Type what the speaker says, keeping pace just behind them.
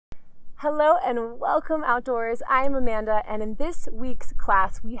Hello and welcome outdoors. I am Amanda, and in this week's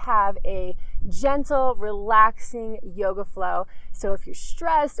class we have a gentle, relaxing yoga flow. So if you're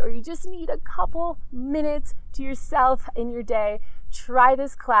stressed or you just need a couple minutes to yourself in your day, try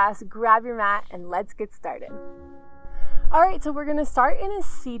this class, grab your mat, and let's get started. All right, so we're gonna start in a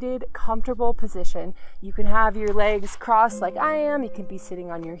seated, comfortable position. You can have your legs crossed like I am. You can be sitting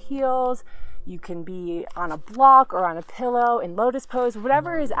on your heels. You can be on a block or on a pillow in lotus pose,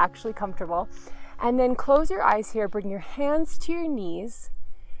 whatever is actually comfortable. And then close your eyes here, bring your hands to your knees,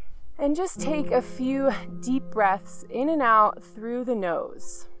 and just take a few deep breaths in and out through the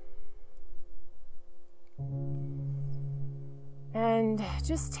nose. And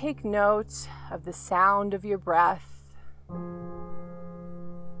just take note of the sound of your breath.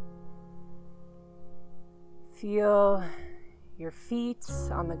 Feel your feet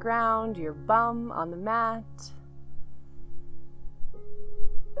on the ground, your bum on the mat.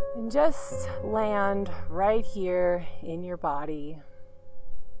 And just land right here in your body.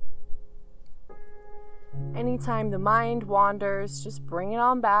 Anytime the mind wanders, just bring it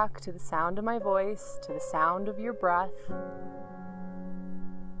on back to the sound of my voice, to the sound of your breath.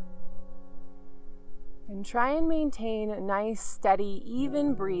 And try and maintain a nice, steady,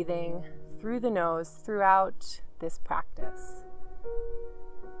 even breathing through the nose throughout this practice.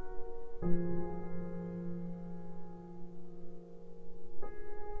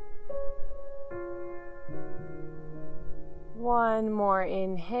 One more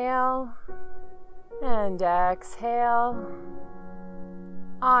inhale and exhale.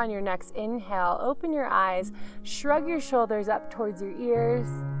 On your next inhale, open your eyes, shrug your shoulders up towards your ears,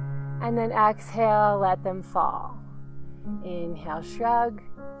 and then exhale, let them fall. Inhale, shrug,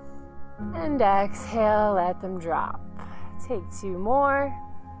 and exhale, let them drop. Take two more.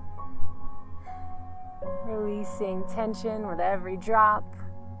 Releasing tension with every drop.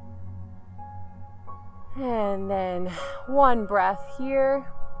 And then one breath here.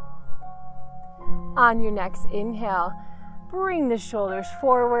 On your next inhale, bring the shoulders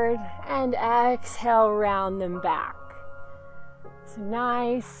forward and exhale, round them back. So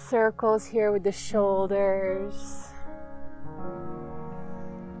nice circles here with the shoulders.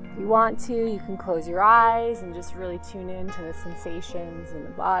 If you want to, you can close your eyes and just really tune in to the sensations in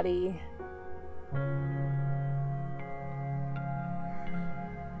the body.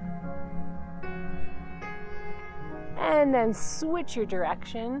 And then switch your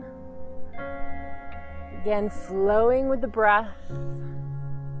direction. Again, flowing with the breath.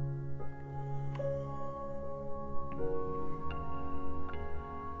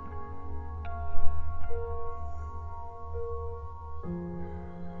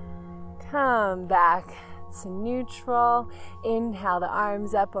 Come back to neutral. Inhale the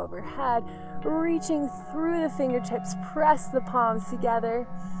arms up overhead, reaching through the fingertips, press the palms together.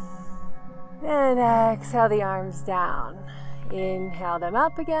 And exhale the arms down. Inhale them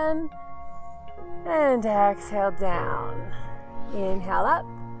up again. And exhale down. Inhale up.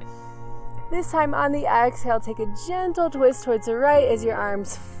 This time on the exhale, take a gentle twist towards the right as your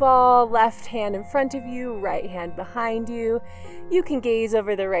arms fall. Left hand in front of you, right hand behind you. You can gaze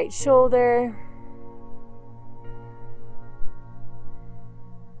over the right shoulder.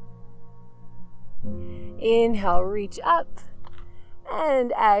 Inhale, reach up.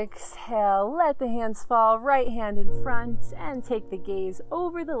 And exhale, let the hands fall, right hand in front, and take the gaze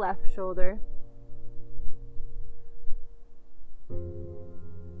over the left shoulder.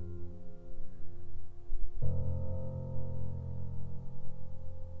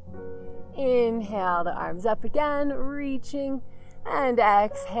 Inhale the arms up again, reaching, and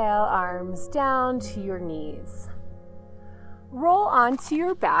exhale, arms down to your knees. Roll onto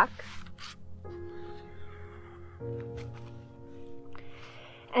your back.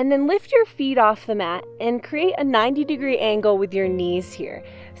 And then lift your feet off the mat and create a 90-degree angle with your knees here.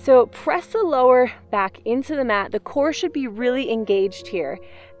 So press the lower back into the mat. The core should be really engaged here.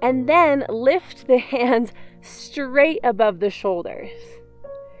 And then lift the hands straight above the shoulders.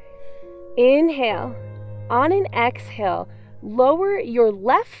 Inhale. On an exhale, lower your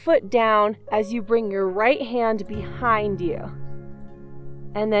left foot down as you bring your right hand behind you.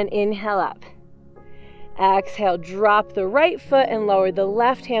 And then inhale up. Exhale, drop the right foot and lower the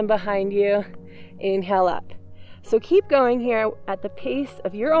left hand behind you. Inhale up. So keep going here at the pace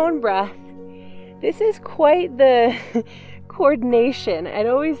of your own breath. This is quite the coordination. It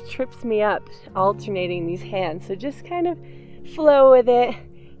always trips me up alternating these hands. So just kind of flow with it,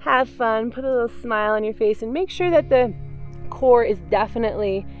 have fun, put a little smile on your face, and make sure that the core is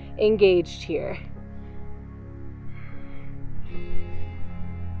definitely engaged here.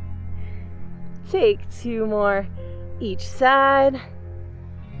 Take two more each side.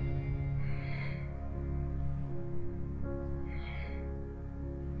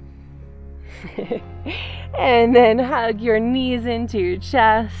 And then hug your knees into your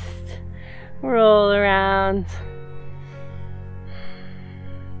chest. Roll around.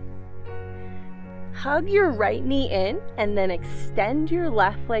 Hug your right knee in and then extend your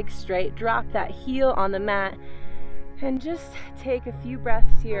left leg straight. Drop that heel on the mat and just take a few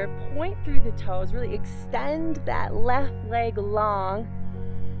breaths here. Point through the toes. Really extend that left leg long.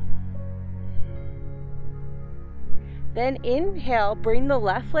 Then inhale, bring the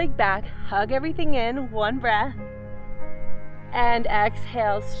left leg back. Hug everything in. One breath. And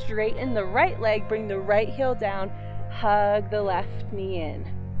exhale, straighten the right leg. Bring the right heel down. Hug the left knee in.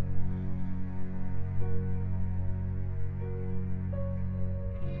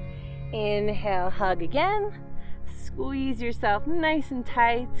 Inhale, hug again. Squeeze yourself nice and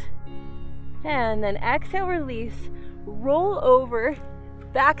tight. And then exhale, release. Roll over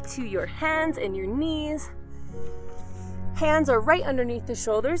back to your hands and your knees. Hands are right underneath the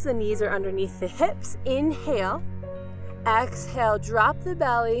shoulders. The knees are underneath the hips. Inhale. Exhale, drop the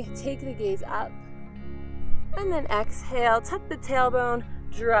belly. Take the gaze up. And then exhale, tuck the tailbone.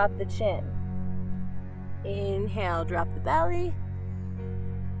 Drop the chin. Inhale, drop the belly.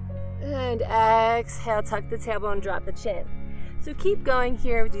 And exhale, tuck the tailbone, drop the chin. So keep going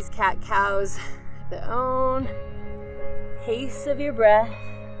here with these cat-cows at the own pace of your breath.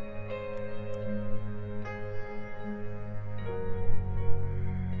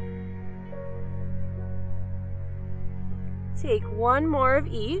 Take one more of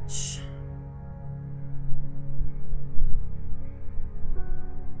each.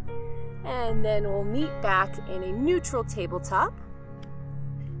 And then we'll meet back in a neutral tabletop.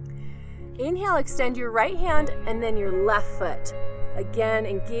 Inhale, extend your right hand and then your left foot. Again,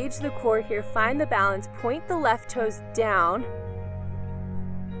 engage the core here, find the balance, point the left toes down.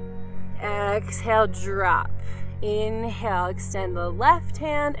 Exhale, drop. Inhale, extend the left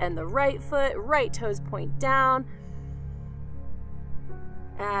hand and the right foot, right toes point down.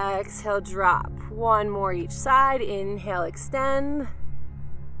 Exhale, drop. One more each side. Inhale, extend.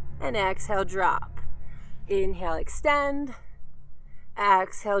 And exhale, drop. Inhale, extend.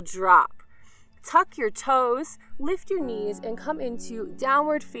 Exhale, drop. Tuck your toes, lift your knees, and come into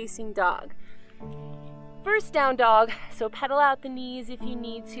downward facing dog. First down dog, so pedal out the knees if you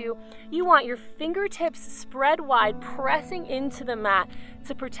need to. You want your fingertips spread wide, pressing into the mat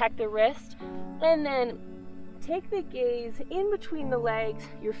to protect the wrist. And then take the gaze in between the legs.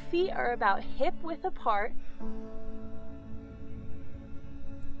 Your feet are about hip width apart.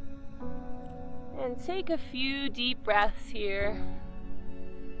 And take a few deep breaths here.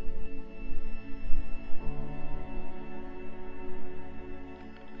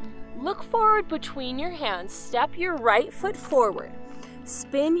 Look forward between your hands. Step your right foot forward.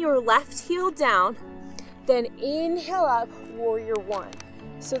 Spin your left heel down. Then inhale up, warrior one.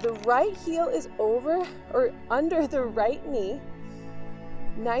 So the right heel is over or under the right knee.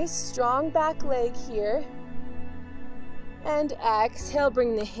 Nice strong back leg here. And exhale,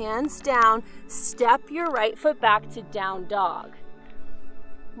 bring the hands down. Step your right foot back to down dog.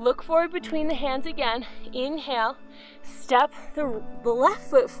 Look forward between the hands again. Inhale, step the left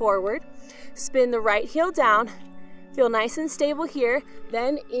foot forward. Spin the right heel down. Feel nice and stable here.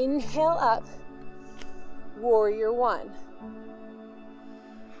 Then inhale up, warrior one.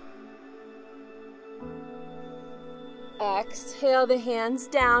 Exhale the hands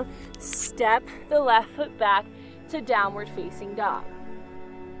down. Step the left foot back to downward facing dog.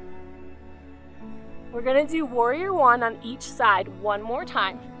 We're gonna do warrior one on each side one more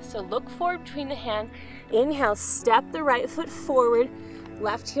time. So look forward between the hands. Inhale, step the right foot forward.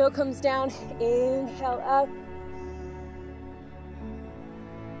 Left heel comes down. Inhale up.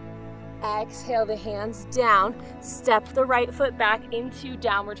 Exhale the hands down. Step the right foot back into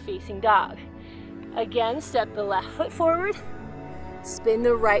downward facing dog. Again, step the left foot forward. Spin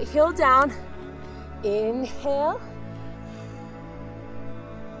the right heel down. Inhale.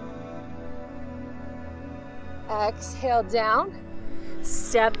 Exhale down.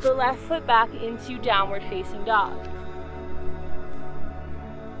 Step the left foot back into downward facing dog.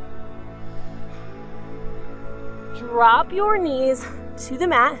 Drop your knees to the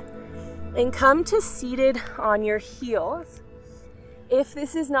mat and come to seated on your heels. If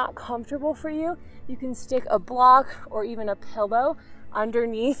this is not comfortable for you, you can stick a block or even a pillow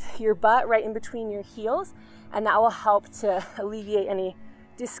underneath your butt, right in between your heels, and that will help to alleviate any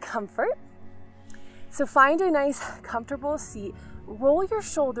discomfort. So find a nice comfortable seat. Roll your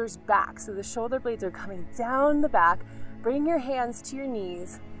shoulders back so the shoulder blades are coming down the back. Bring your hands to your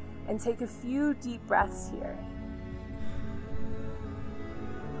knees and take a few deep breaths here.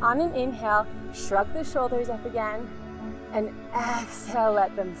 On an inhale, shrug the shoulders up again, and exhale,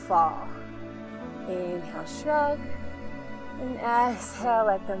 let them fall. Inhale, shrug. And exhale,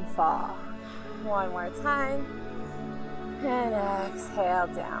 let them fall. One more time. And exhale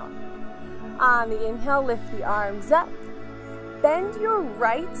down. On the inhale, lift the arms up. Bend your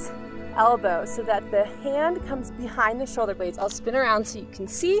right elbow so that the hand comes behind the shoulder blades. I'll spin around so you can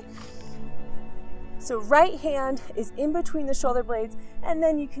see. So right hand is in between the shoulder blades, and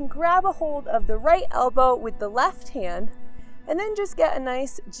then you can grab a hold of the right elbow with the left hand, and then just get a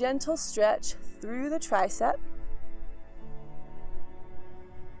nice gentle stretch through the tricep.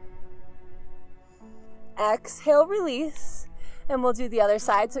 Exhale, release, and we'll do the other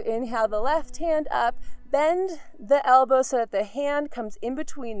side. So inhale the left hand up, bend the elbow so that the hand comes in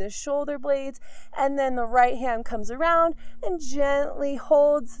between the shoulder blades, and then the right hand comes around and gently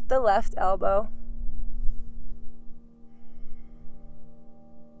holds the left elbow.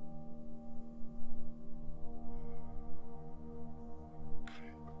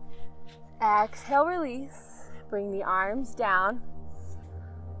 Exhale, release. Bring the arms down.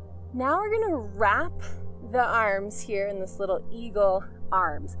 Now we're going to wrap the arms here in this little eagle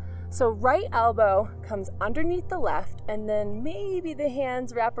arms. So right elbow comes underneath the left, and then maybe the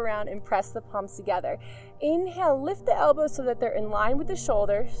hands wrap around and press the palms together. Inhale, lift the elbows so that they're in line with the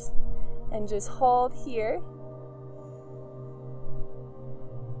shoulders, and just hold here.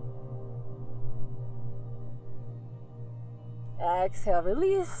 Exhale,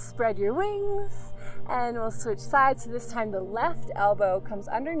 release, spread your wings, and we'll switch sides. So this time the left elbow comes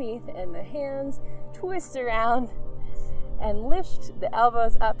underneath and the hands twist around, and lift the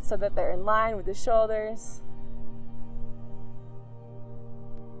elbows up so that they're in line with the shoulders.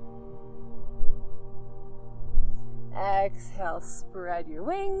 Exhale, spread your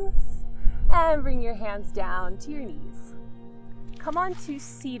wings, and bring your hands down to your knees. Come on to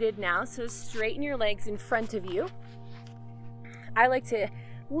seated now, so straighten your legs in front of you. I like to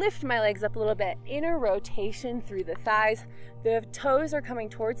lift my legs up a little bit, inner rotation through the thighs. The toes are coming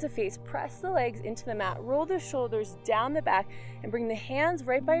towards the face. Press the legs into the mat, roll the shoulders down the back, and bring the hands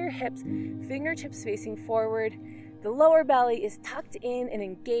right by your hips, fingertips facing forward. The lower belly is tucked in and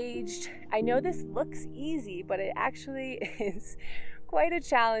engaged. I know this looks easy, but it actually is quite a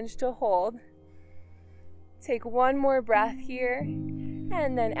challenge to hold. Take one more breath here,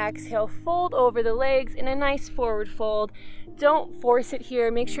 and then exhale, fold over the legs in a nice forward fold. Don't force it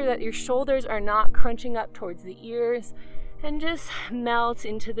here. Make sure that your shoulders are not crunching up towards the ears, and just melt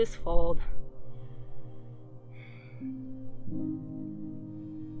into this fold.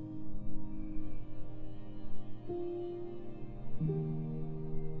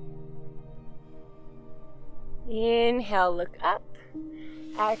 Inhale, look up.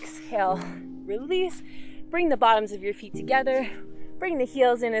 Exhale, release. Bring the bottoms of your feet together. Bring the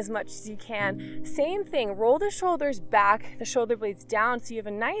heels in as much as you can. Same thing, roll the shoulders back, the shoulder blades down, so you have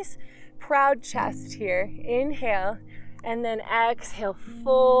a nice proud chest here. Inhale, and then exhale,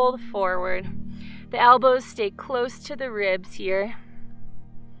 fold forward. The elbows stay close to the ribs here.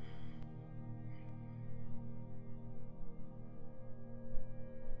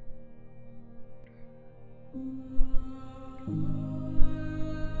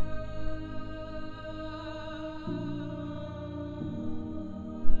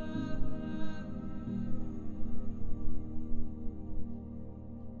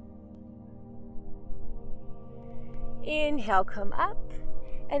 Inhale, come up,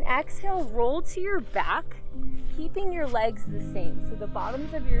 and exhale, roll to your back, keeping your legs the same. So the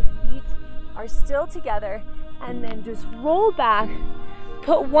bottoms of your feet are still together, and then just roll back.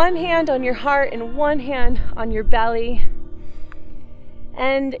 Put one hand on your heart and one hand on your belly.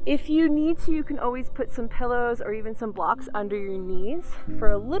 And if you need to, you can always put some pillows or even some blocks under your knees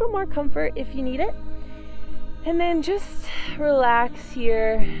for a little more comfort if you need it. And then just relax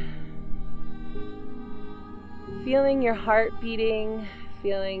here. Feeling your heart beating,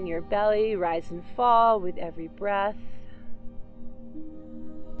 feeling your belly rise and fall with every breath.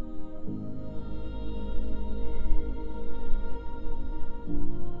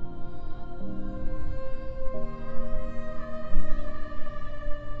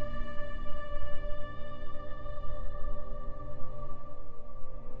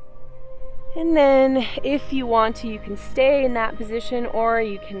 And then if you want to, you can stay in that position, or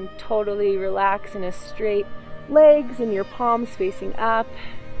you can totally relax in a straight legs and your palms facing up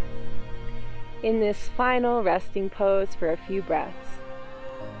in this final resting pose for a few breaths.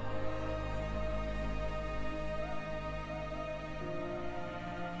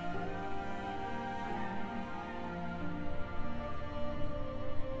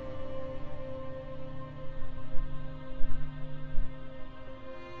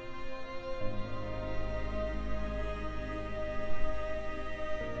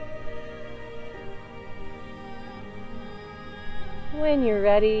 When you're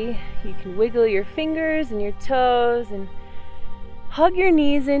ready, you can wiggle your fingers and your toes and hug your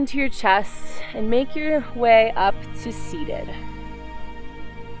knees into your chest and make your way up to seated.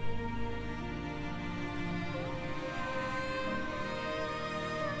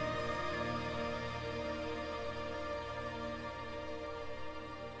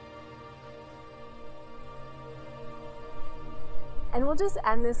 And we'll just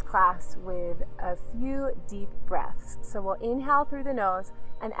end this class with a few deep breaths. So we'll inhale through the nose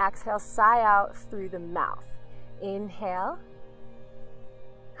and exhale, sigh out through the mouth. Inhale.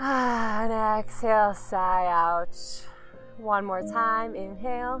 And exhale, sigh out. One more time,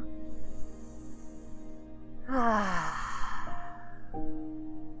 inhale.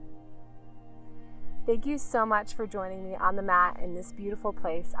 Thank you so much for joining me on the mat in this beautiful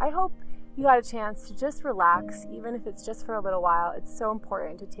place. I hope you had a chance to just relax, even if it's just for a little while. It's so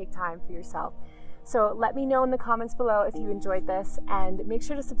important to take time for yourself. So let me know in the comments below if you enjoyed this, and make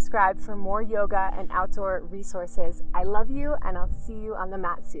sure to subscribe for more yoga and outdoor resources. I love you, and I'll see you on the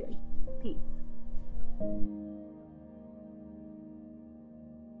mat soon. Peace.